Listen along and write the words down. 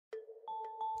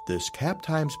This Cap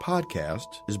Times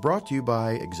podcast is brought to you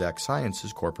by Exact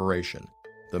Sciences Corporation,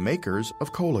 the makers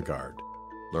of Cologuard.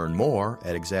 Learn more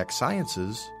at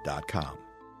exactsciences.com.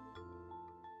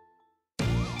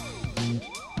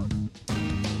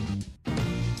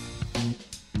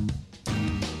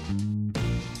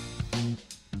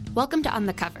 Welcome to On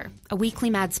the Cover, a weekly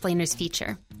Madsplainers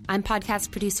feature. I'm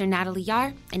podcast producer Natalie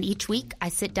Yar, and each week I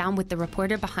sit down with the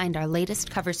reporter behind our latest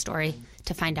cover story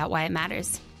to find out why it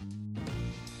matters.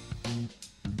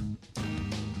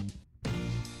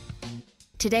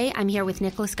 Today, I'm here with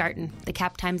Nicholas Garten, the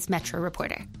Cap Times Metro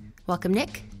reporter. Welcome,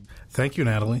 Nick. Thank you,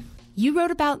 Natalie. You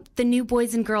wrote about the new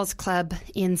Boys and Girls Club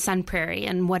in Sun Prairie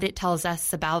and what it tells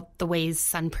us about the ways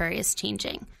Sun Prairie is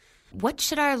changing. What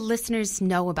should our listeners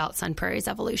know about Sun Prairie's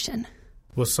evolution?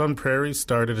 Well, Sun Prairie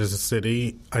started as a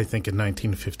city, I think, in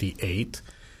 1958,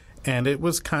 and it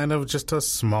was kind of just a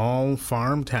small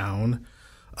farm town.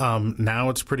 Now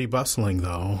it's pretty bustling,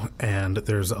 though, and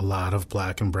there's a lot of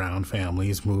black and brown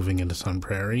families moving into Sun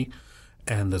Prairie,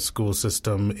 and the school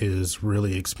system is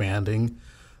really expanding.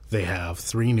 They have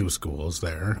 3 new schools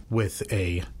there, with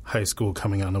a high school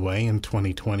coming on the way in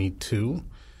 2022.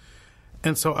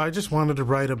 And so I just wanted to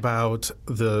write about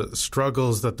the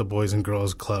struggles that the Boys and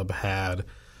Girls Club had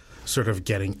sort of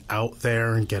getting out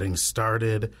there and getting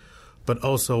started, but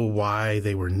also why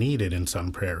they were needed in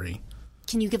Sun Prairie.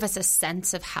 Can you give us a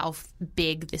sense of how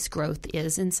big this growth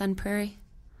is in Sun Prairie?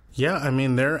 Yeah, I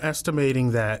mean, they're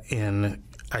estimating that in,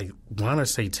 I want to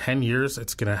say 10 years,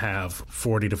 it's going to have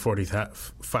 40 to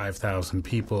 45,000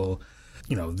 people.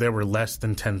 You know, there were less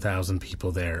than 10,000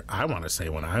 people there, I want to say,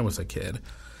 when I was a kid.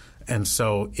 And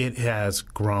so it has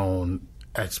grown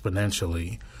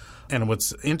exponentially. And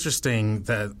what's interesting,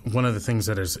 that one of the things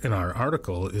that is in our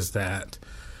article is that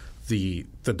the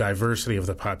diversity of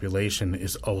the population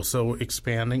is also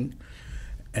expanding.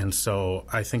 And so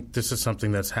I think this is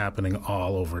something that's happening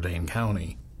all over Dane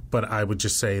County. But I would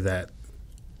just say that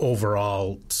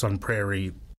overall, Sun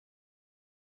Prairie,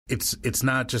 it's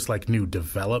not just like new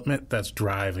development that's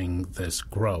driving this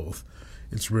growth.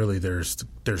 It's really their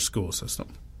school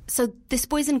system. So this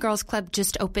Boys and Girls Club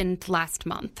just opened last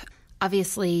month.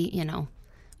 Obviously, you know,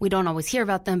 we don't always hear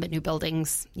about them, but new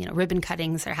buildings, you know, ribbon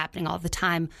cuttings are happening all the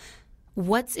time.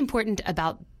 What's important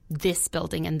about this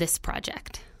building and this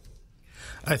project?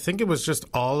 I think it was just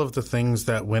all of the things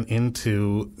that went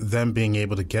into them being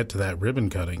able to get to that ribbon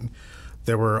cutting.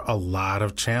 There were a lot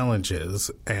of challenges,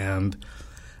 and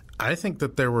I think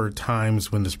that there were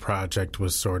times when this project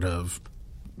was sort of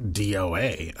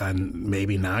DOA and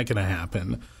maybe not going to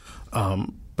happen.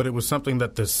 But it was something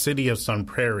that the city of Sun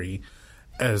Prairie,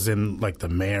 as in like the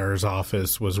mayor's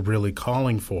office, was really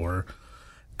calling for,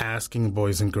 asking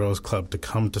Boys and Girls Club to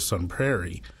come to Sun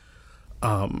Prairie.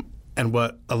 And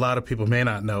what a lot of people may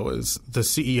not know is the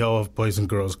CEO of Boys and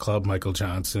Girls Club, Michael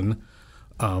Johnson,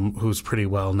 who's pretty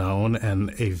well known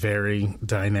and a very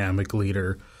dynamic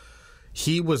leader,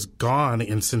 he was gone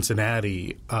in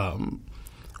Cincinnati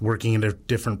working in a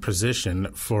different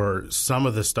position for some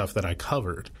of the stuff that I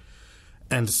covered.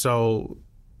 And so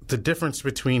the difference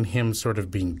between him sort of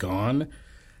being gone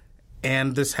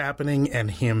and this happening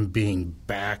and him being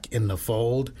back in the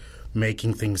fold,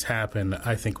 making things happen,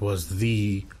 I think was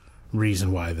the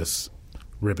reason why this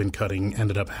ribbon cutting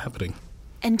ended up happening.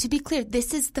 And to be clear,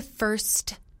 this is the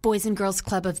first Boys and Girls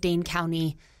Club of Dane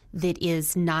County that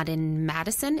is not in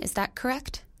Madison. Is that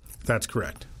correct? That's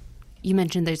correct. You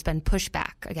mentioned there's been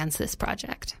pushback against this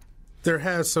project. There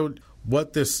has. So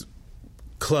what this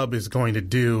club is going to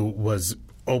do was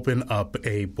open up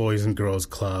a Boys and Girls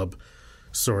Club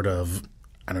sort of,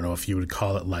 I don't know if you would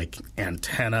call it like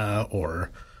antenna or,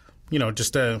 you know,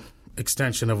 just a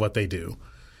extension of what they do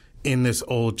in this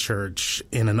old church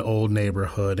in an old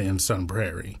neighborhood in Sun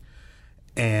Prairie.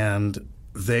 And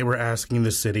they were asking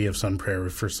the city of Sun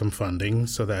Prairie for some funding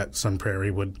so that Sun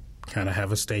Prairie would kind of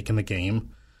have a stake in the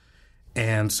game.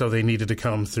 And so they needed to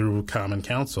come through Common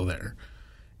Council there.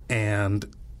 And,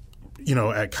 you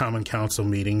know, at Common Council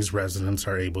meetings, residents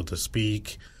are able to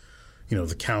speak. You know,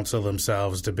 the council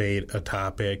themselves debate a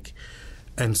topic.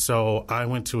 And so I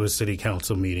went to a city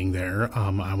council meeting there.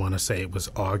 I want to say it was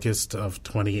August of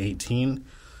 2018.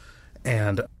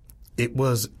 And it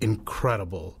was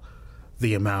incredible,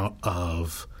 the amount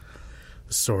of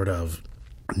sort of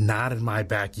not in my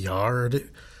backyard,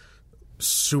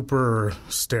 super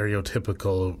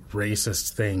stereotypical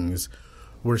racist things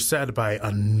were said by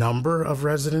a number of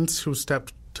residents who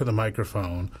stepped to the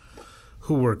microphone,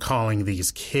 who were calling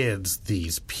these kids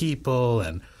these people,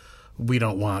 and we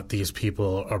don't want these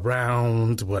people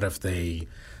around. What if they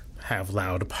have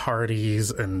loud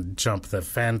parties and jump the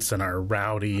fence and are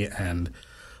rowdy? And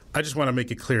I just want to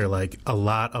make it clear, like, a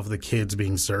lot of the kids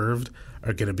being served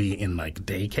are going to be in, like,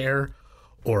 daycare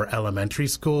or elementary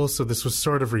school. So this was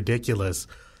sort of ridiculous,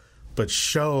 but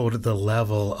showed the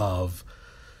level of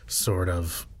sort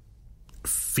of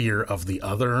fear of the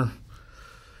other.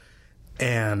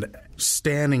 And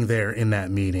standing there in that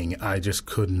meeting, I just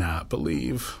could not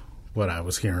believe what I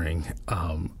was hearing.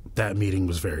 That meeting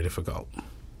was very difficult.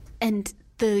 And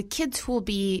the kids who will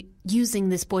be using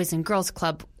this Boys and Girls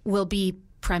Club will be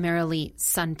primarily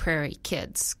Sun Prairie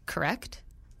kids, correct?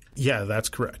 Yeah, that's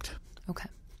correct. Okay.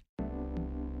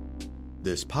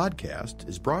 This podcast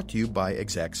is brought to you by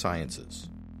Exact Sciences.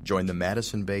 Join the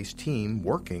Madison-based team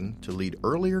working to lead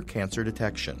earlier cancer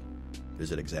detection.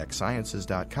 Visit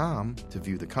exactsciences.com to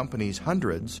view the company's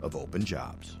hundreds of open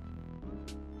jobs.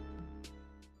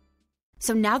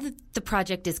 So now that the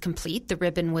project is complete, the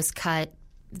ribbon was cut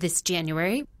this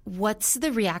January, what's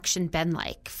the reaction been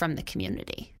like from the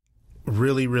community?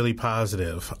 Really, really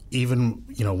positive. Even,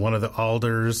 one of the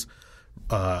alders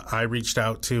I reached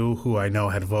out to, who I know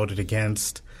had voted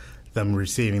against them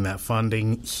receiving that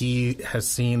funding, he has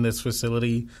seen this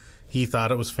facility. He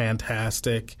thought it was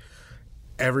fantastic.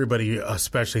 Everybody,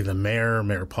 especially the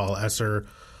Mayor Paul Esser,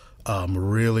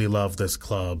 really loved this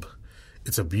club.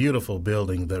 It's a beautiful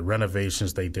building. The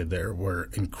renovations they did there were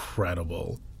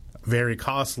incredible. Very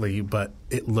costly, but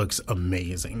it looks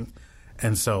amazing.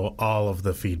 And so all of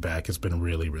the feedback has been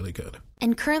really, really good.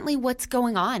 And currently, what's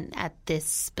going on at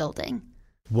this building?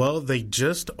 Well, they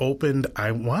just opened,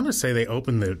 I want to say they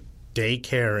opened the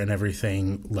daycare and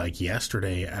everything like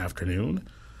yesterday afternoon.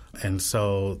 And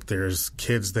so there's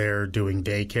kids there doing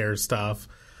daycare stuff.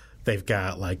 They've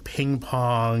got like ping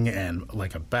pong and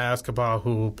like a basketball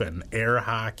hoop and air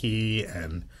hockey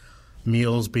and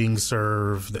meals being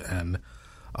served and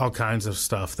all kinds of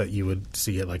stuff that you would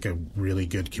see at like a really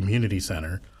good community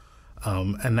center.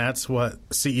 And that's what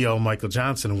CEO Michael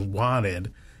Johnson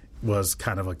wanted, was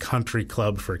kind of a country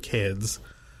club for kids.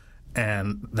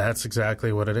 And that's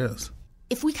exactly what it is.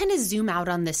 If we kind of zoom out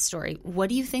on this story, what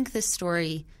do you think this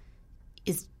story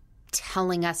is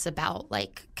telling us about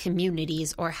like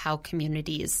communities, or how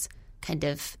communities kind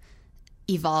of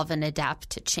evolve and adapt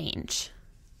to change?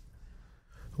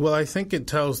 Well, I think it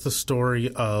tells the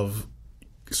story of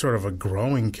sort of a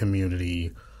growing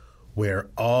community where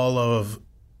all of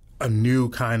a new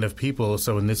kind of people,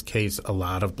 so in this case, a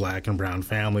lot of Black and brown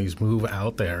families move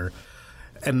out there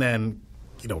and then,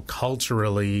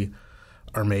 culturally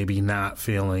are maybe not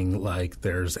feeling like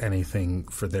there's anything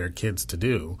for their kids to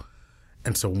do,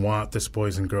 and so want this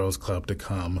Boys and Girls Club to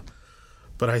come.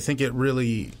 But I think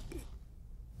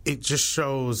it just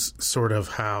shows sort of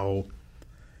how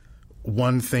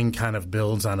one thing kind of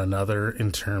builds on another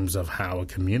in terms of how a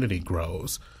community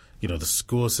grows. The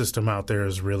school system out there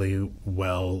is really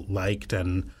well liked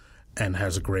and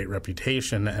has a great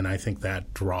reputation, and I think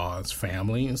that draws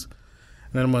families.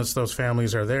 And then once those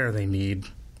families are there, they need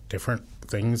different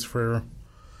things for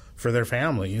their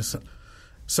families.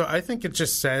 So I think it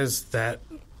just says that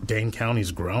Dane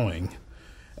County's growing.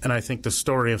 And I think the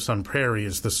story of Sun Prairie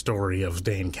is the story of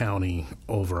Dane County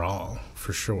overall,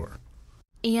 for sure.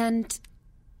 And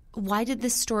why did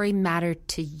this story matter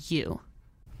to you?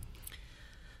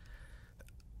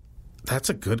 That's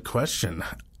a good question.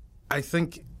 I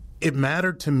think it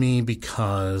mattered to me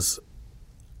because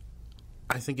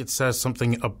I think it says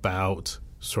something about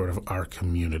sort of our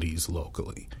communities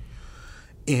locally.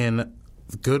 In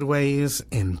good ways,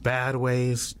 in bad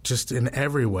ways, just in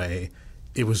every way,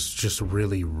 it was just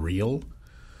really real.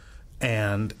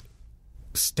 And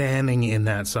standing in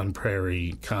that Sun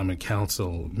Prairie Common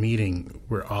Council meeting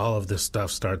where all of this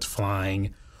stuff starts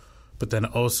flying, but then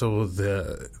also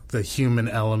the human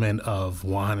element of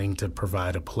wanting to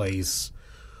provide a place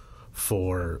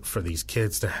for these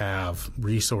kids to have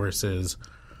resources,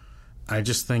 I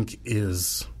just think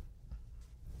is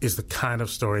the kind of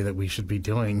story that we should be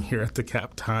doing here at the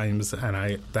Cap Times,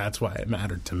 and that's why it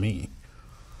mattered to me.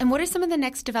 And what are some of the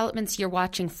next developments you're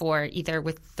watching for, either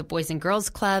with the Boys and Girls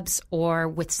Clubs or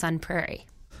with Sun Prairie?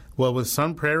 Well, with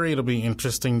Sun Prairie, it'll be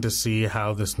interesting to see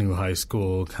how this new high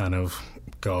school kind of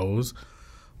goes.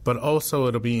 But also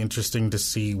it'll be interesting to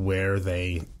see where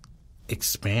they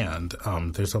expand.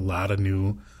 There's a lot of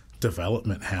new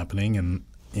development happening, and,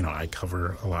 I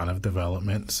cover a lot of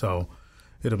development. So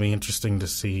it'll be interesting to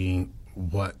see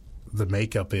what the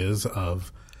makeup is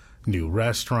of new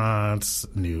restaurants,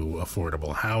 new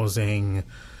affordable housing,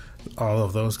 all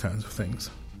of those kinds of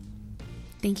things.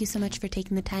 Thank you so much for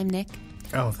taking the time, Nick.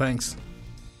 Oh, thanks.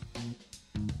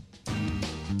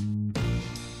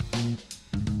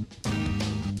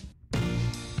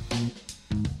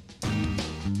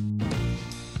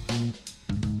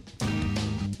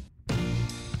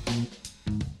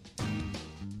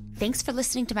 Thanks for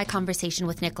listening to my conversation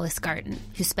with Nicholas Garten,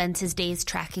 who spends his days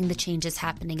tracking the changes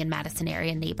happening in Madison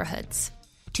area neighborhoods.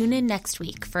 Tune in next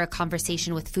week for a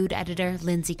conversation with food editor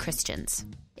Lindsay Christians.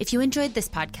 If you enjoyed this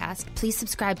podcast, please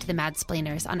subscribe to the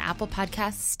Madsplainers on Apple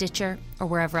Podcasts, Stitcher, or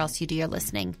wherever else you do your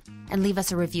listening, and leave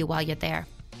us a review while you're there.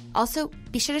 Also,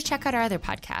 be sure to check out our other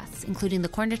podcasts, including The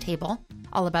Corner Table,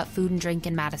 all about food and drink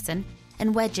in Madison,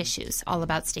 and Wedge Issues, all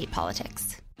about state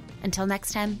politics. Until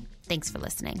next time, thanks for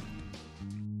listening.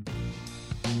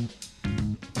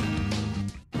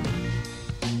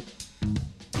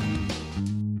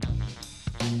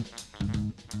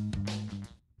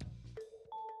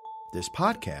 This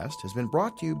podcast has been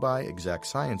brought to you by Exact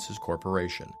Sciences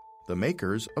Corporation, the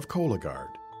makers of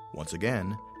Cologuard. Once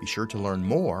again, be sure to learn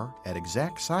more at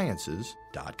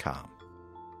exactsciences.com.